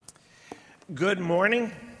Good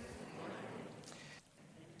morning.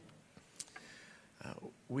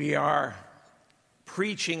 We are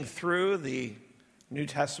preaching through the New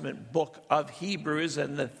Testament book of Hebrews,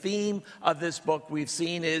 and the theme of this book we've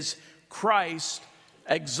seen is Christ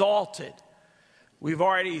exalted. We've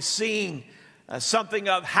already seen something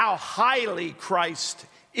of how highly Christ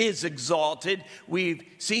is exalted. We've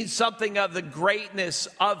seen something of the greatness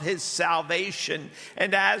of his salvation,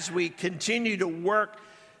 and as we continue to work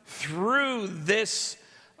through this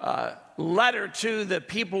letter to the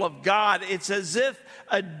people of God, it's as if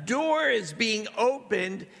a door is being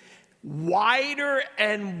opened wider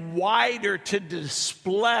and wider to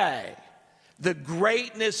display the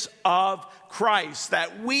greatness of Christ,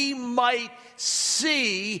 that we might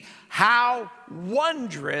see how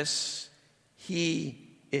wondrous he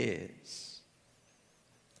is.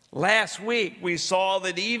 Last week, we saw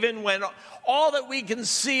that even when all that we can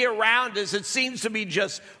see around us, it seems to be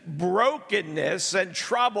just brokenness and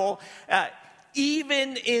trouble,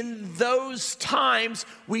 even in those times,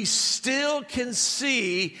 we still can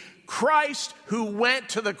see Christ who went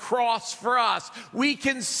to the cross for us. We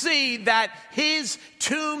can see that his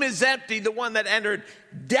tomb is empty. The one that entered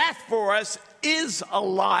death for us is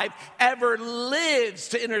alive, ever lives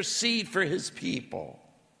to intercede for his people.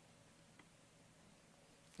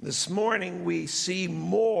 This morning we see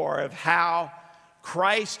more of how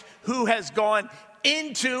Christ, who has gone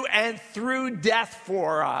into and through death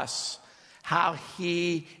for us, how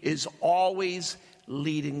he is always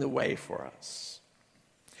leading the way for us.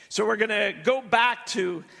 So we're going to go back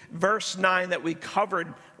to verse 9 that we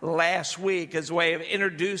covered last week as a way of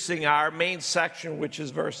introducing our main section, which is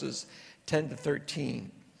verses 10 to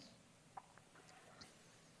 13.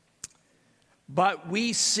 But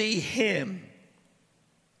we see him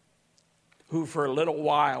who for a little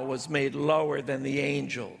while was made lower than the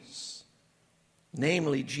angels,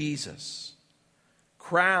 namely Jesus,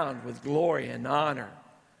 crowned with glory and honor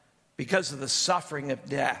because of the suffering of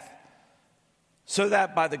death, so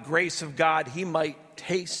that by the grace of God he might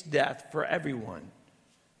taste death for everyone.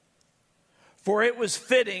 For it was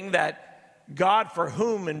fitting that God, for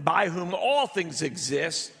whom and by whom all things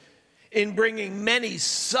exist, in bringing many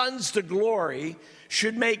sons to glory,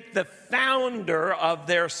 should make the founder of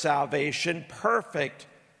their salvation perfect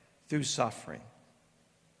through suffering.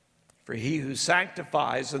 For he who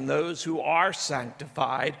sanctifies and those who are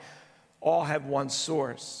sanctified all have one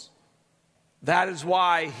source. That is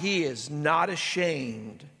why he is not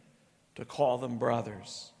ashamed to call them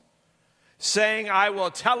brothers, saying, I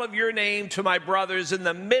will tell of your name to my brothers. In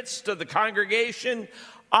the midst of the congregation,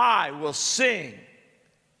 I will sing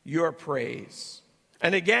your praise.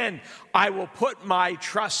 And again, I will put my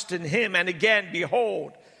trust in him. And again,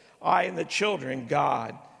 behold, I and the children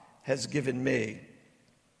God has given me.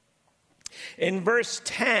 In verse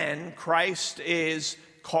 10, Christ is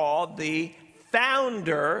called the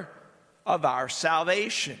founder of our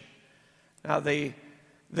salvation. Now, the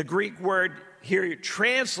Greek word here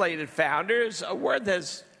translated founder is a word that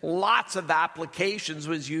has lots of applications,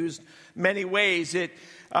 was used many ways. It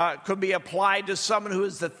could be applied to someone who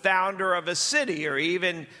is the founder of a city or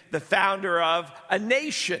even the founder of a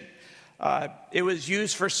nation. It was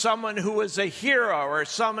used for someone who was a hero or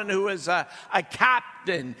someone who was a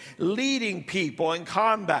captain leading people in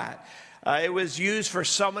combat. It was used for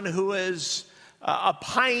someone who is a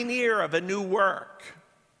pioneer of a new work.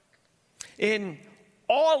 In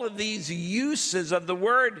all of these uses of the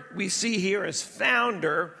word we see here as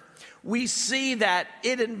founder, we see that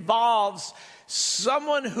it involves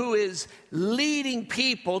someone who is leading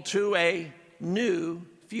people to a new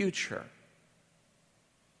future.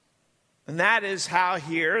 And that is how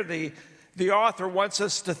here the author wants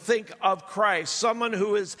us to think of Christ, someone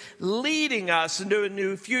who is leading us into a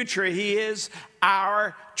new future. He is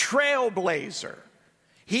our trailblazer.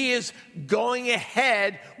 He is going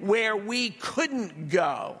ahead where we couldn't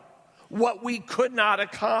go, what we could not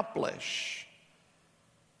accomplish.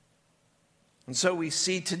 And so we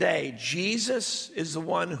see today, Jesus is the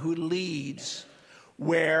one who leads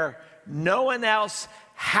where no one else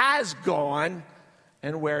has gone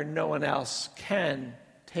and where no one else can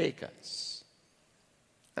take us.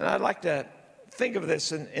 And I'd like to think of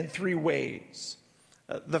this in three ways.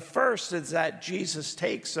 The first is that Jesus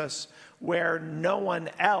takes us where no one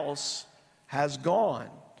else has gone.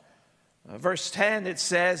 Verse 10, it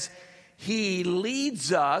says, he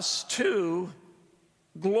leads us to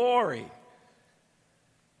glory.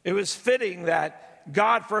 It was fitting that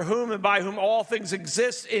God, for whom and by whom all things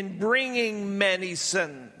exist, in bringing many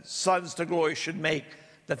sons to glory, should make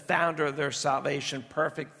the founder of their salvation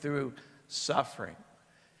perfect through suffering.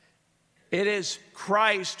 It is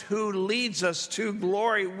Christ who leads us to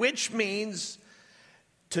glory, which means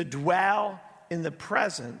to dwell in the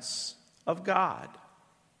presence of God.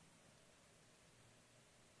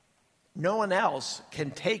 No one else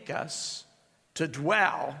can take us to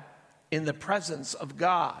dwell in the presence of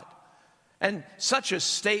God. And such a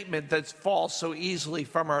statement that falls so easily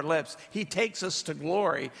from our lips, he takes us to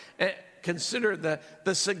glory. Consider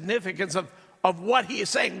the significance of what he is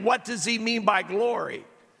saying. What does he mean by glory?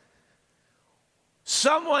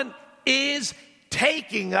 Someone is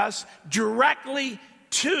taking us directly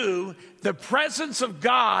to the presence of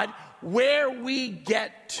God where we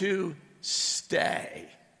get to stay,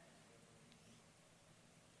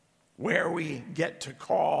 where we get to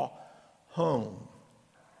call home.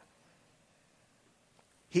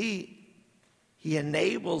 He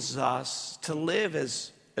enables us to live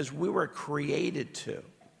as we were created to.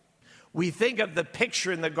 We think of the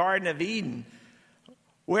picture in the Garden of Eden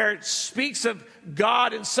where it speaks of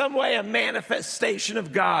God in some way, a manifestation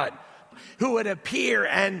of God who would appear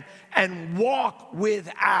and walk with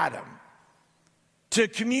Adam to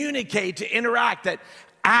communicate, to interact, that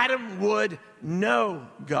Adam would know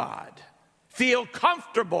God, feel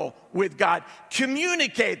comfortable with God,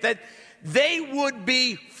 communicate, that they would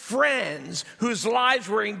be friends whose lives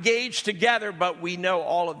were engaged together, but we know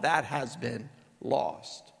all of that has been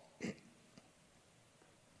lost.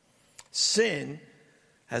 Sin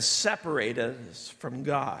has separated us from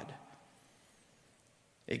God.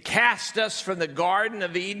 It cast us from the Garden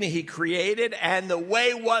of Eden he created, and the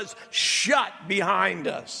way was shut behind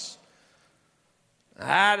us.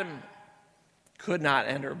 Adam could not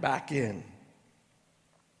enter back in.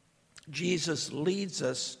 Jesus leads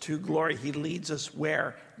us to glory. He leads us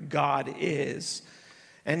where God is.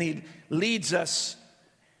 And he leads us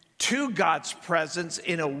to God's presence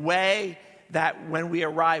in a way that when we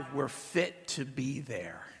arrive, we're fit to be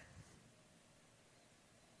there.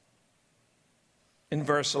 In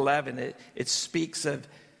verse 11, it speaks of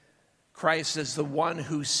Christ as the one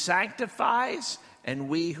who sanctifies, and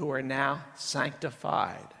we who are now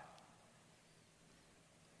sanctified.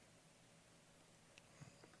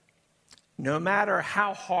 No matter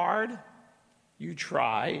how hard you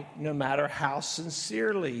try, no matter how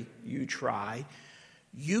sincerely you try,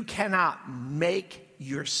 you cannot make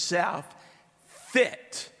yourself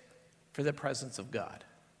fit for the presence of God.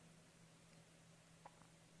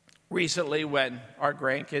 Recently, when our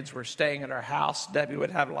grandkids were staying at our house, Debbie would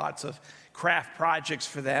have lots of craft projects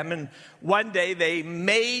for them. And one day they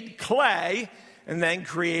made clay and then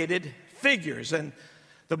created figures. And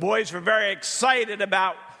the boys were very excited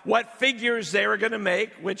about what figures they were going to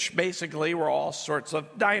make, which basically were all sorts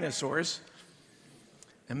of dinosaurs.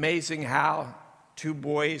 Amazing how two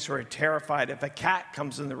boys who are terrified if a cat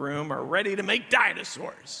comes in the room are ready to make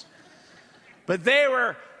dinosaurs. But they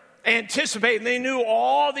were anticipating, they knew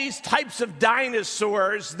all these types of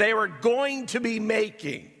dinosaurs they were going to be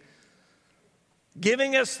making,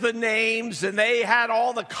 giving us the names, and they had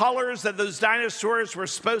all the colors that those dinosaurs were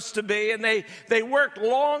supposed to be, and they worked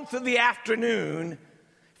long through the afternoon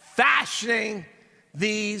fashioning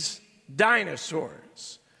these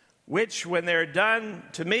dinosaurs, which when they're done,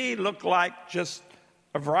 to me, look like just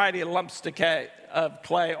a variety of lumps of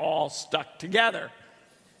clay all stuck together.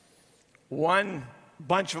 One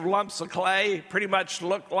bunch of lumps of clay pretty much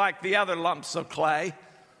looked like the other lumps of clay.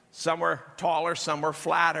 Some were taller, some were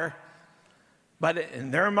flatter. But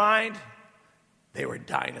in their mind, they were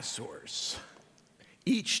dinosaurs,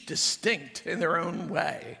 each distinct in their own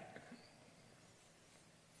way.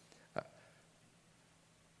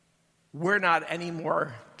 We're not any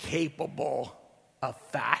more capable of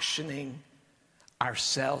fashioning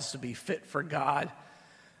ourselves to be fit for God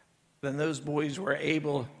than those boys were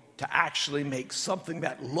able to actually make something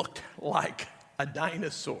that looked like a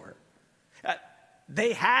dinosaur.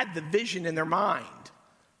 They had the vision in their mind.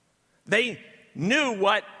 They knew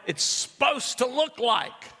what it's supposed to look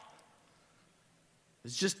like.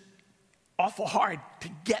 It's just awful hard to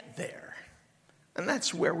get there. And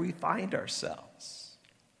that's where we find ourselves.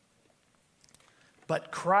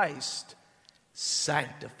 But Christ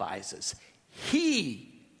sanctifies us.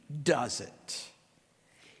 He does it.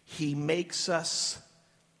 He makes us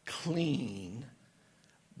clean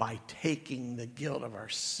by taking the guilt of our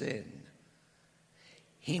sin.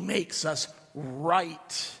 He makes us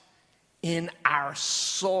right in our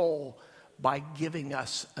soul by giving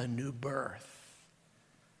us a new birth.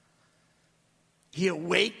 He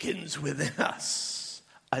awakens within us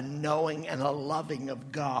a knowing and a loving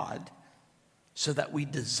of God so that we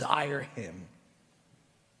desire him.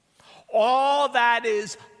 All that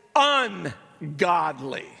is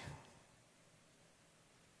ungodly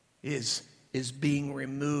is is being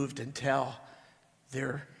removed until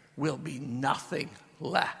there will be nothing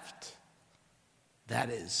left that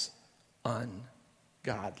is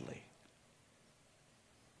ungodly.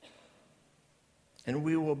 And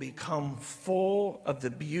we will become full of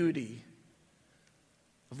the beauty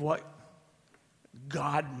of what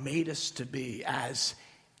God made us to be as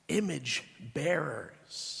image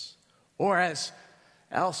bearers. Or as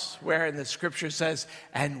elsewhere in the scripture says,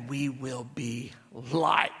 and we will be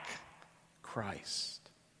like Christ.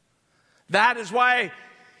 That is why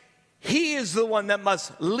he is the one that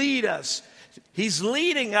must lead us. He's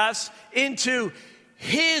leading us into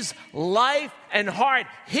his life and heart,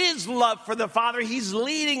 his love for the Father. He's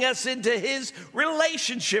leading us into his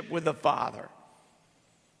relationship with the Father.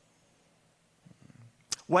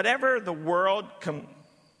 Whatever the world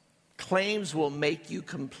claims will make you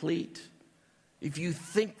complete, if you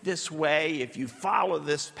think this way, if you follow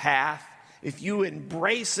this path, if you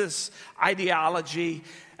embrace this ideology,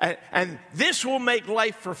 and this will make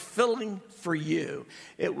life fulfilling for you,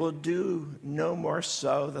 it will do no more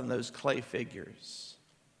so than those clay figures.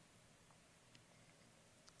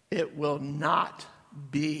 It will not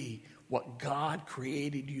be what God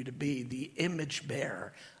created you to be, the image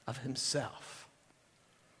bearer of himself.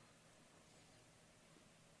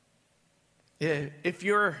 If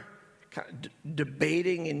you're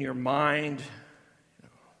debating in your mind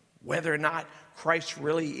whether or not Christ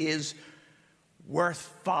really is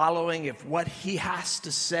worth following, if what he has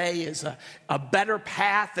to say is a better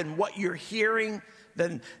path than what you're hearing,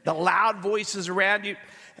 than the loud voices around you,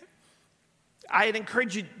 I'd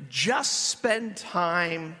encourage you, just spend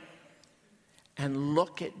time and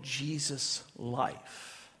look at Jesus'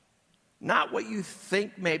 life. Not what you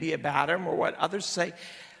think maybe about him or what others say.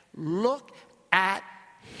 Look at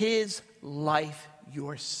his life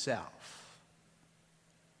yourself.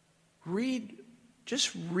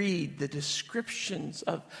 Just read the descriptions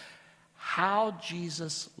of how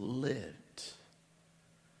Jesus lived.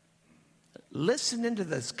 Listen into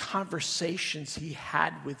those conversations he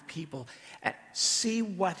had with people and see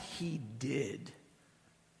what he did.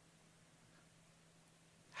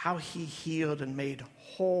 How he healed and made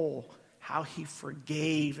whole, how he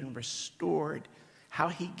forgave and restored, how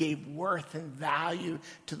he gave worth and value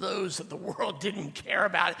to those that the world didn't care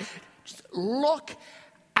about. Just look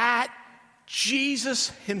at Jesus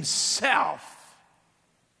himself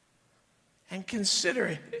and consider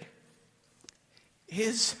it.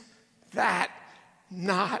 Is that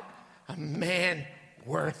not a man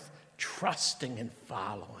worth trusting and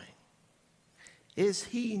following? Is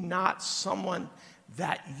he not someone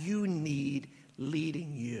that you need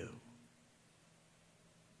leading you?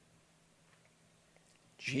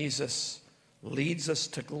 Jesus leads us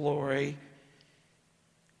to glory,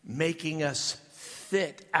 making us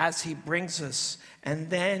fit as he brings us, and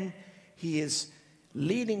then he is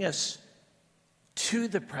leading us to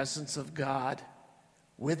the presence of God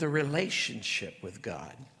with a relationship with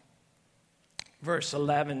God. Verse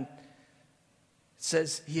 11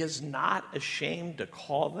 says, he is not ashamed to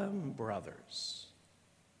call them brothers.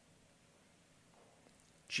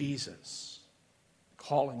 Jesus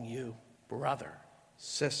calling you brother,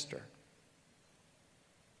 sister.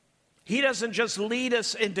 He doesn't just lead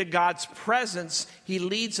us into God's presence, he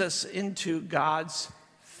leads us into God's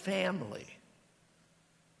family.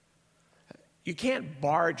 You can't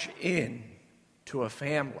barge in to a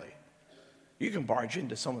family. You can barge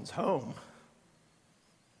into someone's home.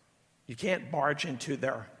 You can't barge into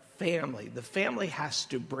their family. The family has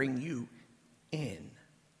to bring you in.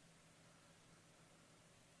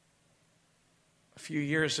 A few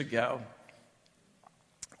years ago,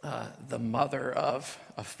 the mother of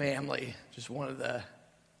a family, just one of the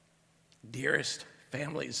dearest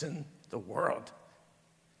families in the world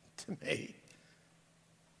to me,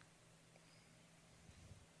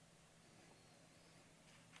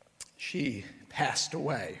 she passed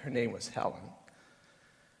away. Her name was Helen.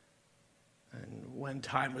 And when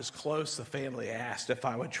time was close, the family asked if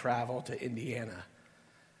I would travel to Indiana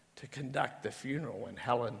to conduct the funeral when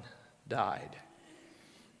Helen died.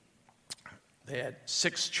 They had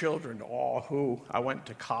 6 children, all who I went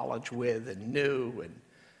to college with and knew and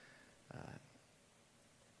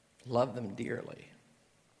loved them dearly.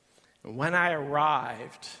 And when I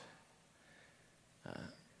arrived,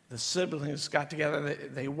 the siblings got together.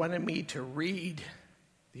 They wanted me to read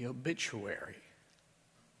the obituary.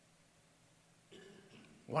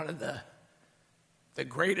 One of the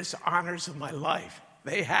greatest honors of my life.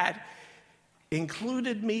 They had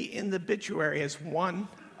included me in the obituary as one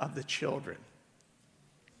of the children.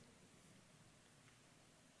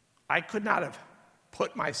 I could not have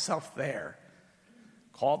put myself there.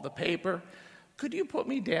 Called the paper, could you put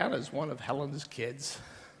me down as one of Helen's kids?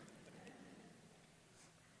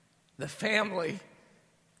 The family,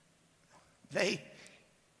 they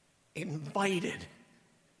invited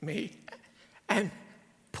me and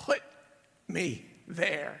put me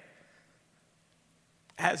there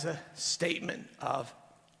as a statement of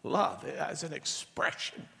love, as an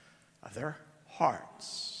expression of their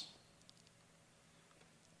hearts.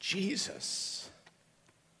 Jesus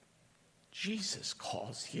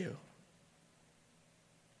calls you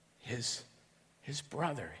his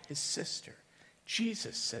brother, his sister.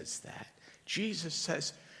 Jesus says that. Jesus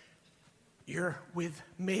says, you're with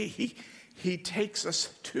me. He takes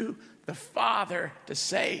us to the Father to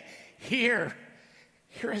say, here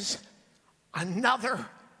is another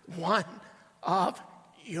one of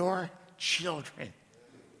your children.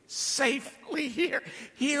 Safely here.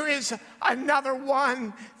 Here is another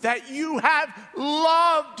one that you have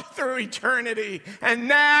loved through eternity. And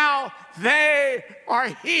now they are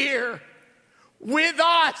here with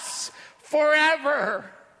us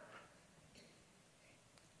forever.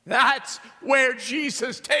 That's where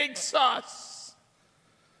Jesus takes us.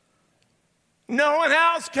 No one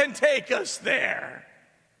else can take us there.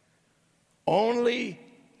 Only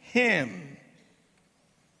him.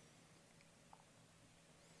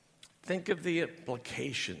 Think of the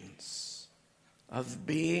implications of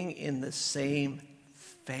being in the same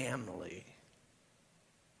family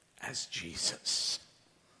as Jesus,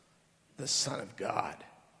 the Son of God.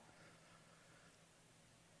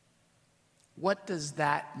 What does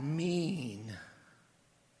that mean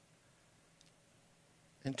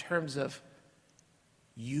in terms of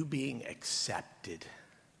you being accepted?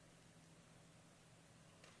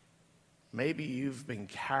 Maybe you've been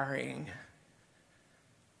carrying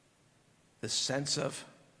the sense of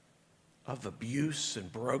abuse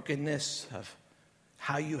and brokenness, of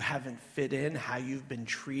how you haven't fit in, how you've been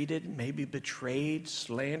treated, maybe betrayed,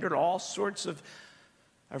 slandered, all sorts of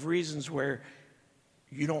reasons where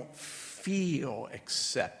you don't feel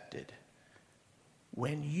accepted.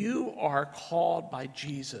 When you are called by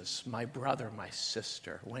Jesus, my brother, my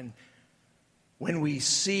sister, when we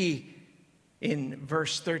see in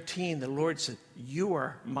verse 13, the Lord said, you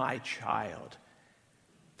are my child.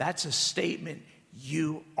 That's a statement.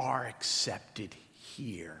 You are accepted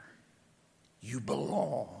here. You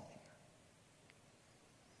belong.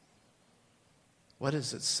 What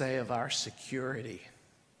does it say of our security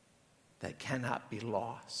that cannot be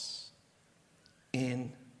lost?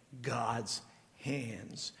 In God's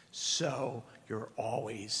hands. So you're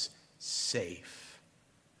always safe.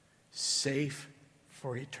 Safe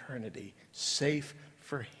for eternity. Safe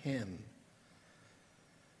for him.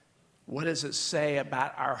 What does it say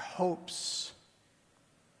about our hopes?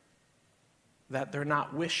 That they're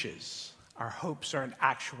not wishes. Our hopes are an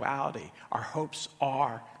actuality. Our hopes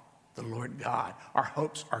are the Lord God. Our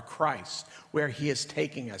hopes are Christ, where he is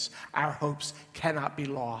taking us. Our hopes cannot be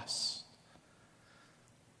lost.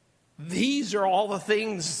 These are all the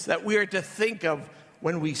things that we are to think of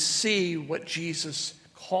when we see what Jesus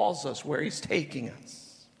calls us, where he's taking us.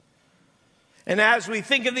 And as we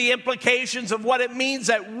think of the implications of what it means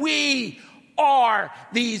that we are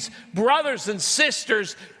these brothers and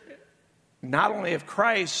sisters, not only of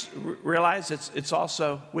Christ, realize it's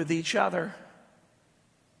also with each other.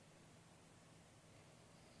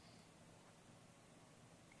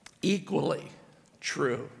 Equally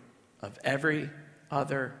true of every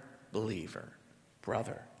other believer,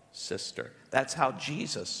 brother, sister. That's how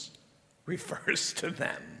Jesus refers to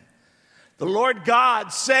them. The Lord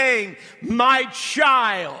God saying, my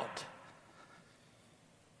child.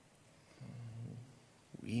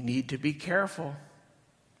 We need to be careful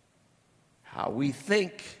how we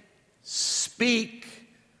think, speak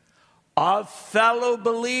of fellow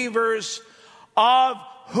believers of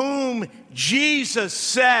whom Jesus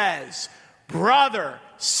says, brother,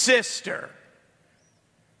 sister.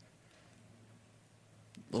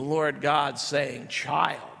 The Lord God saying,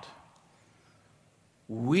 child.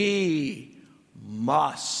 We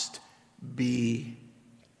must be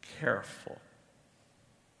careful.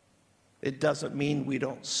 It doesn't mean we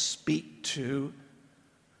don't speak to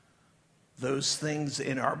those things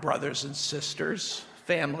in our brothers and sisters.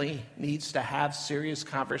 Family needs to have serious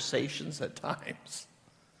conversations at times.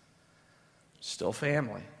 Still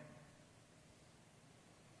family.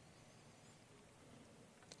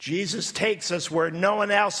 Jesus takes us where no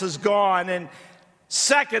one else has gone. And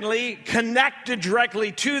secondly, connected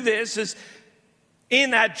directly to this is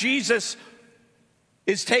in that Jesus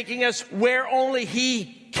is taking us where only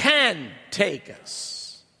he can take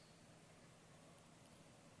us.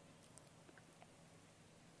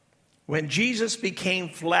 When Jesus became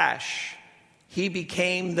flesh, he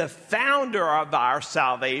became the founder of our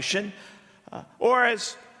salvation, or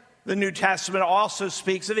as the New Testament also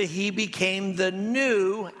speaks of it, he became the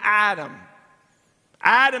new Adam.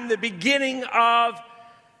 Adam, the beginning of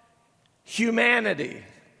humanity.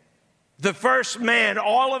 The first man,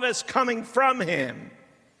 all of us coming from him.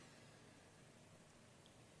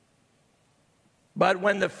 But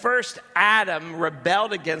when the first Adam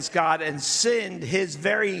rebelled against God and sinned, his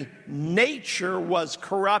very nature was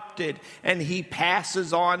corrupted, and he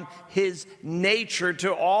passes on his nature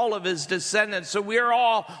to all of his descendants. So we are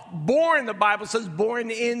all born, the Bible says,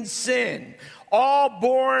 born in sin, all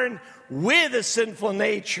born with a sinful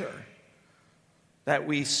nature that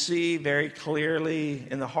we see very clearly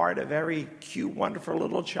in the heart of every cute, wonderful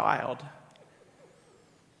little child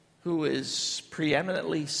who is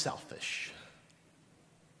preeminently selfish.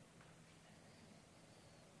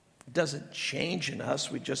 It doesn't change in us,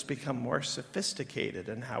 we just become more sophisticated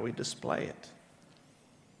in how we display it.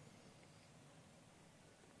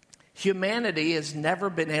 Humanity has never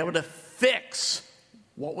been able to fix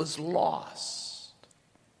what was lost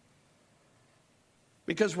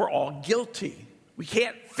because we're all guilty. We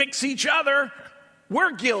can't fix each other.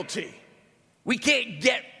 We're guilty. We can't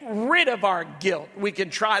get rid of our guilt. We can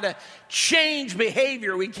try to change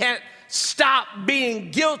behavior. We can't stop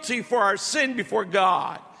being guilty for our sin before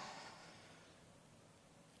God.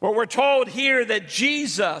 Well, we're told here that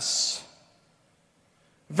Jesus,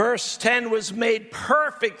 verse 10, was made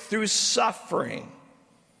perfect through suffering.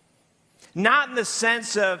 Not in the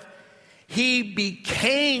sense of he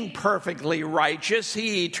became perfectly righteous.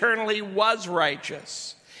 He eternally was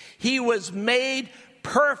righteous. He was made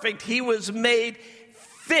perfect. He was made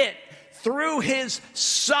fit through his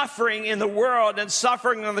suffering in the world and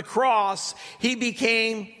suffering on the cross. He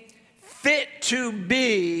became fit to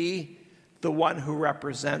be the one who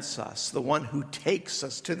represents us, the one who takes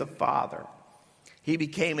us to the Father. He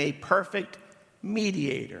became a perfect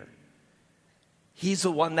mediator. He's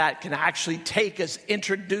the one that can actually take us,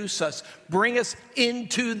 introduce us, bring us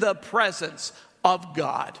into the presence of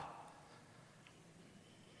God.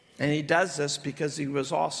 And he does this because he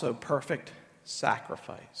was also perfect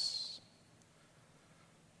sacrifice.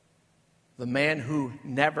 The man who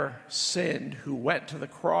never sinned, who went to the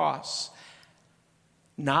cross,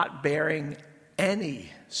 not bearing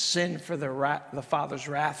any sin for the Father's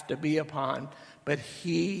wrath to be upon, but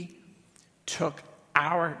he took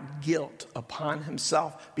our guilt upon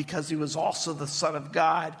himself because he was also the Son of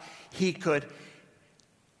God. He could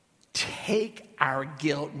take our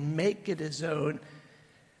guilt, make it his own,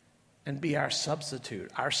 and be our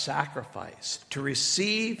substitute, our sacrifice, to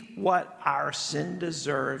receive what our sin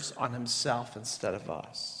deserves on himself instead of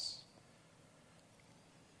us.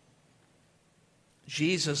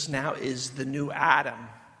 Jesus now is the new Adam.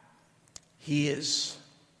 He is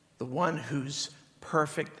the one whose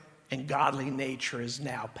perfect and godly nature is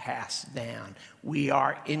now passed down. We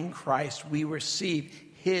are in Christ. We receive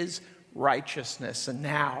his righteousness, and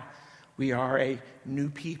now we are a new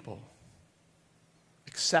people,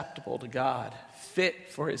 acceptable to God, fit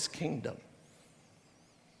for his kingdom.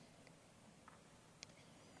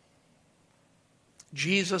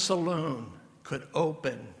 Jesus alone could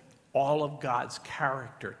open all of God's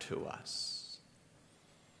character to us.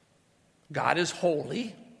 God is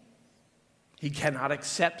holy. He cannot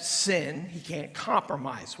accept sin. He can't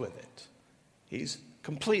compromise with it. He's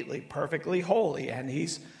completely, perfectly holy, and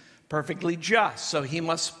he's perfectly just. So he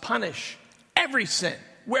must punish every sin,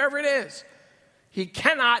 wherever it is. He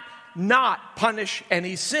cannot not punish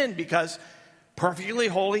any sin because perfectly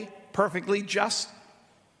holy, perfectly just.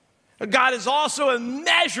 God is also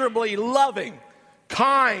immeasurably loving,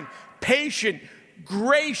 kind, patient,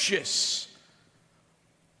 gracious.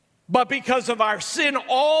 But because of our sin,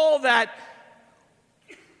 all that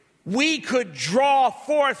we could draw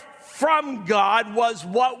forth from God was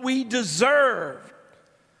what we deserved.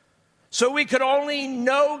 So we could only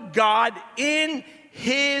know God in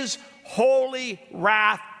his holy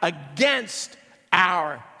wrath against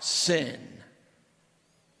our sin.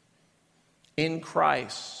 In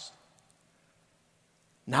Christ,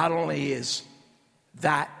 not only is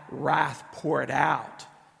that wrath poured out,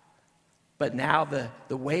 but now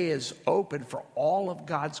the way is open for all of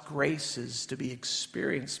God's graces to be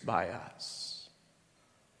experienced by us.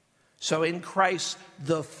 So in Christ,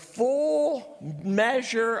 the full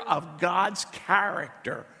measure of God's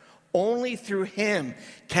character, only through him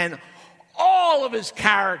can all of his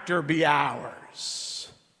character be ours.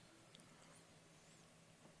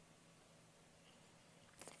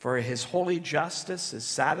 For his holy justice is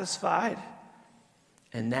satisfied,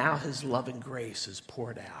 and now his love and grace is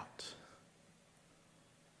poured out.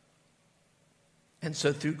 And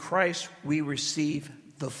so through Christ, we receive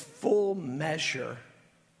the full measure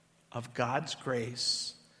of God's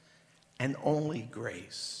grace and only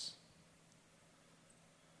grace.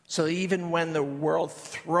 So even when the world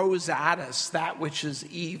throws at us that which is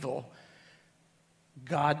evil,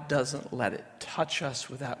 God doesn't let it touch us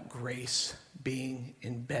without grace being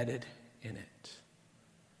embedded in it.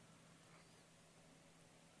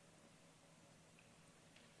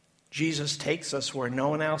 Jesus takes us where no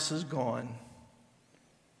one else has gone.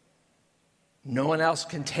 No one else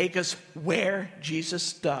can take us where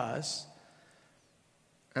Jesus does.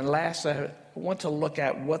 And last, I want to look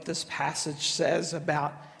at what this passage says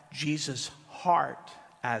about Jesus' heart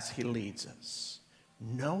as he leads us.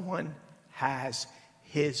 No one has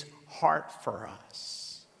his heart for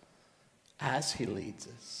us as he leads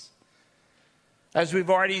us. As we've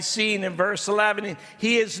already seen in verse 11,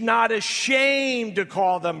 he is not ashamed to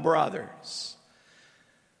call them brothers.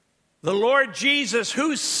 The Lord Jesus,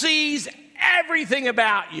 who sees everything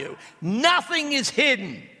about you, nothing is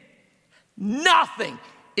hidden. Nothing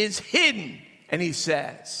is hidden. And he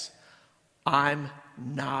says, I'm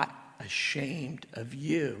not ashamed of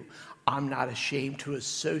you. I'm not ashamed to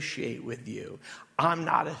associate with you. I'm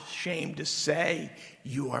not ashamed to say,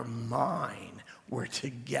 you are mine. We're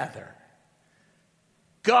together.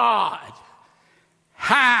 God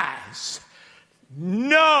has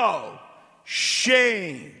no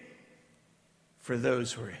shame for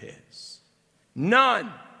those who are his.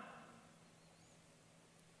 None.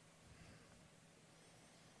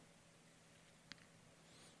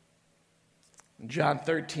 In John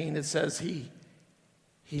 13, it says he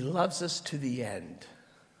loves us to the end,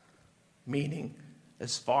 meaning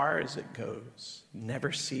as far as it goes,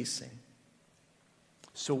 never ceasing.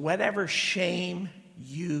 So whatever shame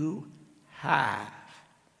you have,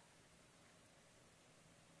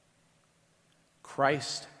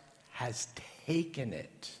 Christ has taken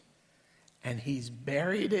it and he's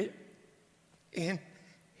buried it in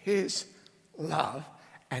his love,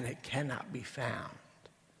 and it cannot be found.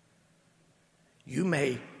 You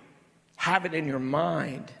may have it in your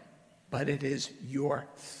mind, but it is your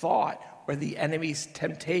thought or the enemy's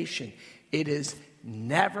temptation. It is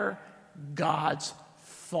never God's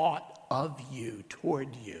thought of you,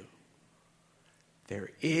 toward you. There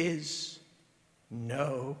is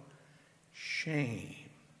no shame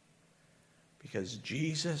because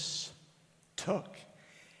Jesus took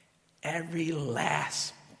every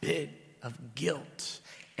last bit of guilt.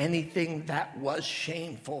 Anything that was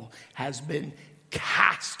shameful has been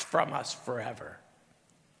cast from us forever.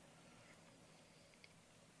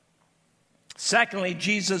 Secondly,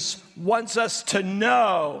 Jesus wants us to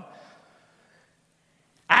know,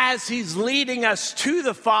 as he's leading us to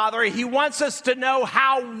the Father, he wants us to know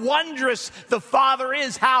how wondrous the Father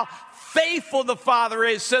is, how faithful the Father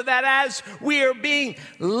is, so that as we are being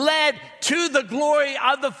led to the glory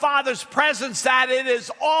of the Father's presence, that it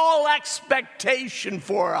is all expectation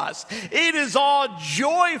for us. It is all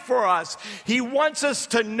joy for us. He wants us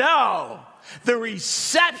to know the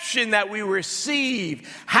reception that we receive,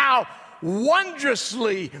 how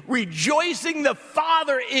wondrously rejoicing the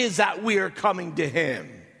Father is that we are coming to him.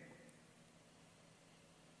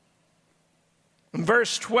 In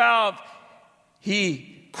verse 12,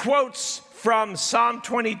 he quotes from Psalm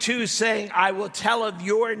 22 saying, I will tell of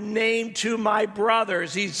your name to my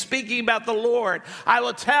brothers. He's speaking about the Lord. I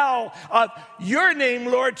will tell of your name,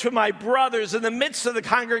 Lord, to my brothers. In the midst of the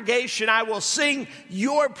congregation, I will sing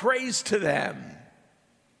your praise to them.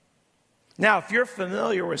 Now, if you're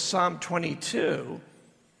familiar with Psalm 22,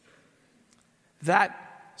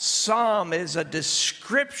 that psalm is a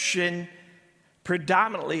description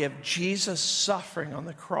predominantly of Jesus suffering on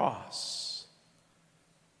the cross.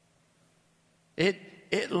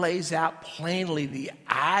 It lays out plainly the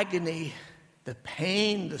agony, the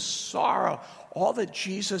pain, the sorrow, all that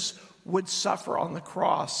Jesus would suffer on the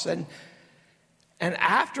cross. And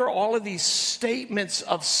after all of these statements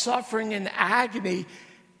of suffering and agony,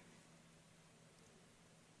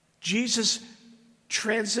 Jesus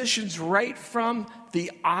transitions right from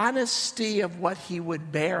the honesty of what he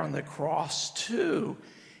would bear on the cross to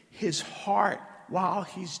his heart while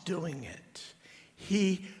he's doing it.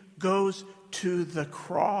 He goes to the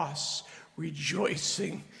cross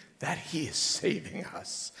rejoicing that he is saving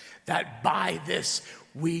us, that by this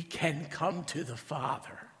we can come to the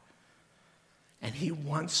Father. And he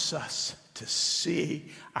wants us to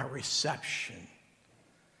see our reception.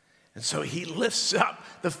 And so he lifts up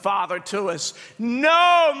the Father to us.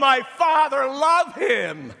 No, my Father, love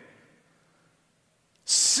him.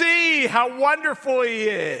 See how wonderful he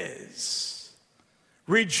is.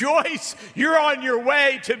 Rejoice, you're on your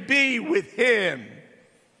way to be with him.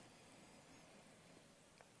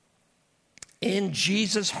 In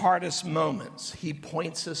Jesus' hardest moments, he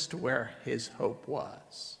points us to where his hope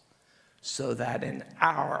was, so that in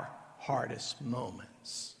our hardest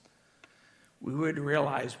moments, we would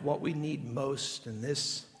realize what we need most in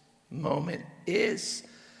this moment is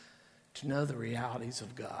to know the realities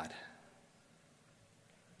of God.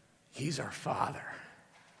 He's our Father.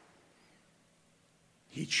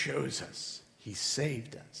 He chose us. He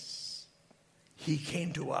saved us. He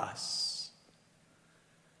came to us.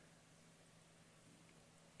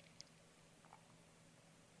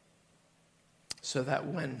 So that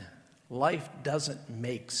when life doesn't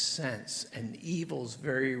make sense and evil's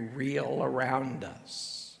very real around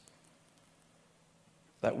us,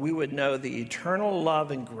 that we would know the eternal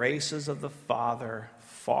love and graces of the Father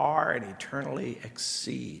far and eternally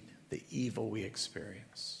exceed the evil we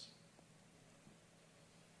experience.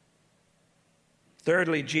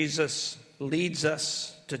 Thirdly, Jesus leads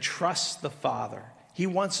us to trust the Father. He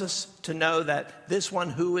wants us to know that this one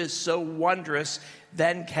who is so wondrous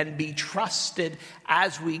then can be trusted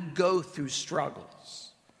as we go through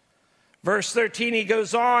struggles. Verse 13, he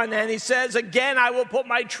goes on and he says, again, I will put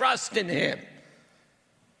my trust in him.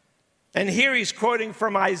 And here he's quoting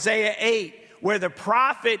from Isaiah 8, where the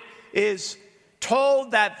prophet is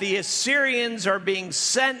told that the Assyrians are being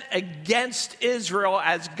sent against Israel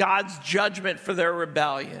as God's judgment for their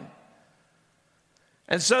rebellion.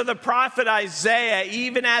 And so the prophet Isaiah,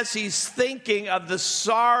 even as he's thinking of the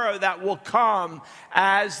sorrow that will come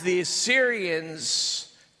as the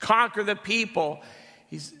Assyrians conquer the people,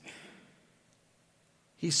 he's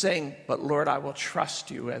saying, but Lord, I will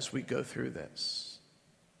trust you as we go through this.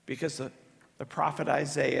 Because the prophet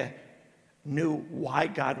Isaiah knew why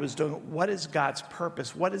God was doing it. What is God's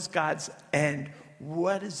purpose? What is God's end?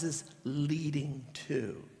 What is this leading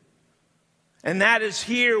to? And that is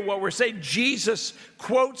here what we're saying. Jesus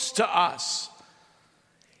quotes to us.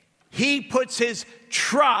 He puts his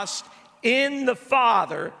trust in the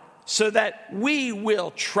Father so that we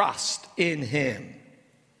will trust in him.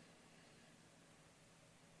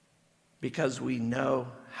 Because we know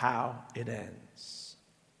how it ends.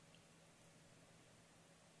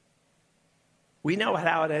 We know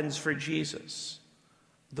how it ends for Jesus.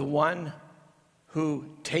 The one who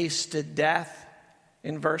tasted death.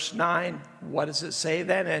 In verse 9, what does it say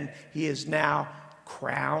then? And he is now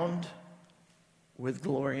crowned with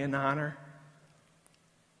glory and honor.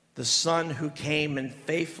 The Son who came and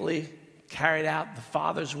faithfully carried out the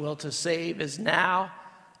Father's will to save is now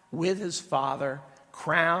with his Father,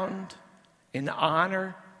 crowned in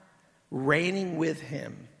honor, reigning with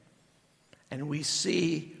him. And we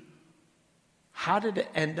see, how did it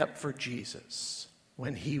end up for Jesus?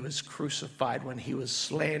 When he was crucified, when he was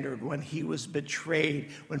slandered, when he was betrayed,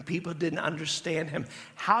 when people didn't understand him,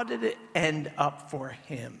 how did it end up for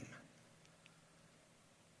him?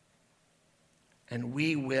 And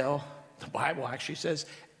we will, the Bible actually says,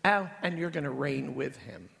 oh, and you're going to reign with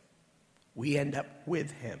him. We end up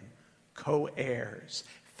with him, co-heirs,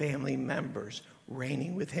 family members,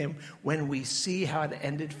 reigning with him. When we see how it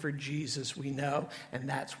ended for Jesus, we know, and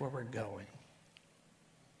that's where we're going.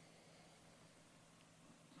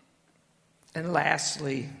 And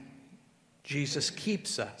lastly, Jesus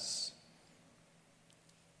keeps us.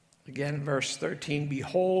 Again, verse 13,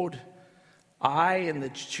 behold, I and the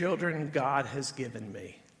children God has given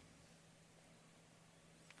me.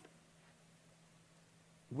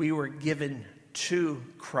 We were given to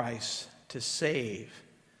Christ to save,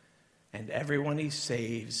 and everyone he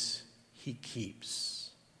saves, he keeps.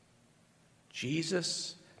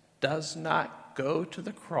 Jesus does not go to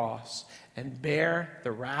the cross and bear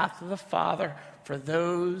the wrath of the Father for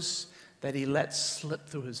those that he lets slip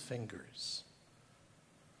through his fingers.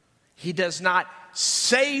 He does not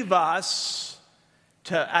save us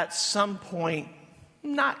to, at some point,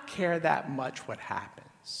 not care that much what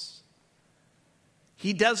happens.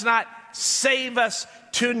 He does not save us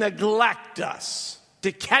to neglect us,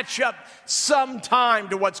 to catch up sometime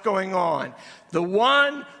to what's going on. The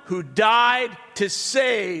one who died to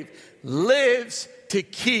save lives to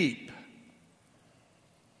keep.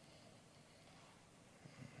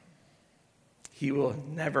 He will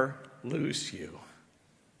never lose you.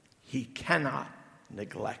 He cannot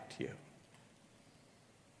neglect you.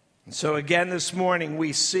 And so again this morning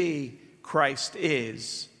we see Christ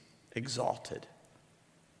is exalted.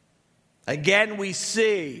 Again we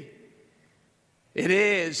see it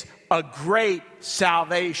is a great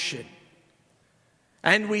salvation.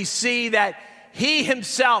 And we see that he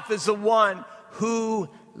himself is the one who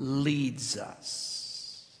leads us.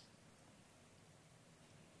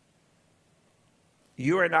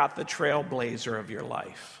 You are not the trailblazer of your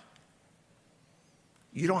life.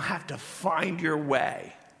 You don't have to find your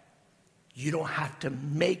way You don't have to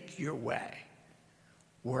make your way.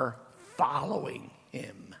 We're following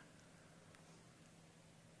him.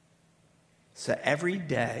 So every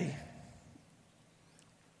day,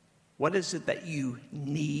 what is it that you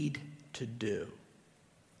need to do?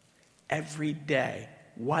 Every day,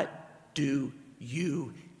 what do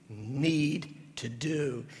you need to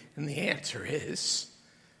do? And the answer is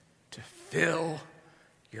to fill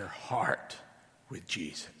your heart with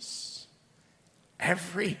Jesus.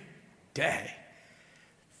 Every day,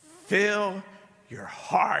 fill your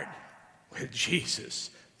heart with Jesus,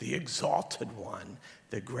 the exalted one,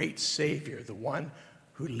 the great Savior, the one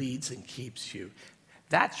who leads and keeps you.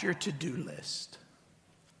 That's your to-do list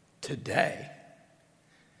today.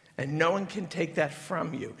 And no one can take that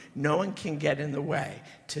from you. No one can get in the way.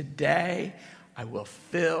 Today, I will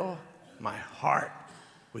fill my heart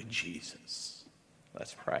with Jesus.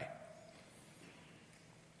 Let's pray.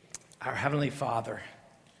 Our Heavenly Father,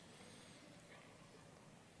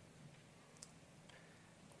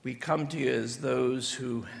 we come to you as those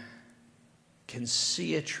who can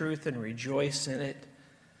see a truth and rejoice in it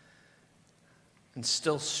and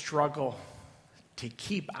still struggle to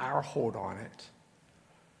keep our hold on it.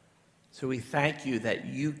 So we thank you that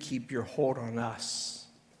you keep your hold on us.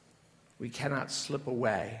 We cannot slip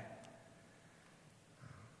away.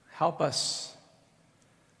 Help us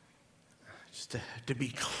just to be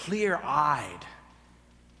clear-eyed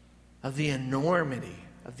of the enormity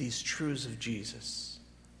of these truths of Jesus,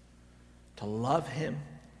 to love him,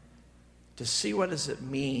 to see what does it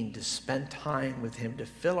mean to spend time with him, to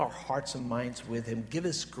fill our hearts and minds with him. Give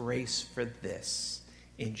us grace for this.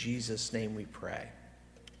 In Jesus' name we pray.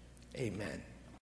 Amen.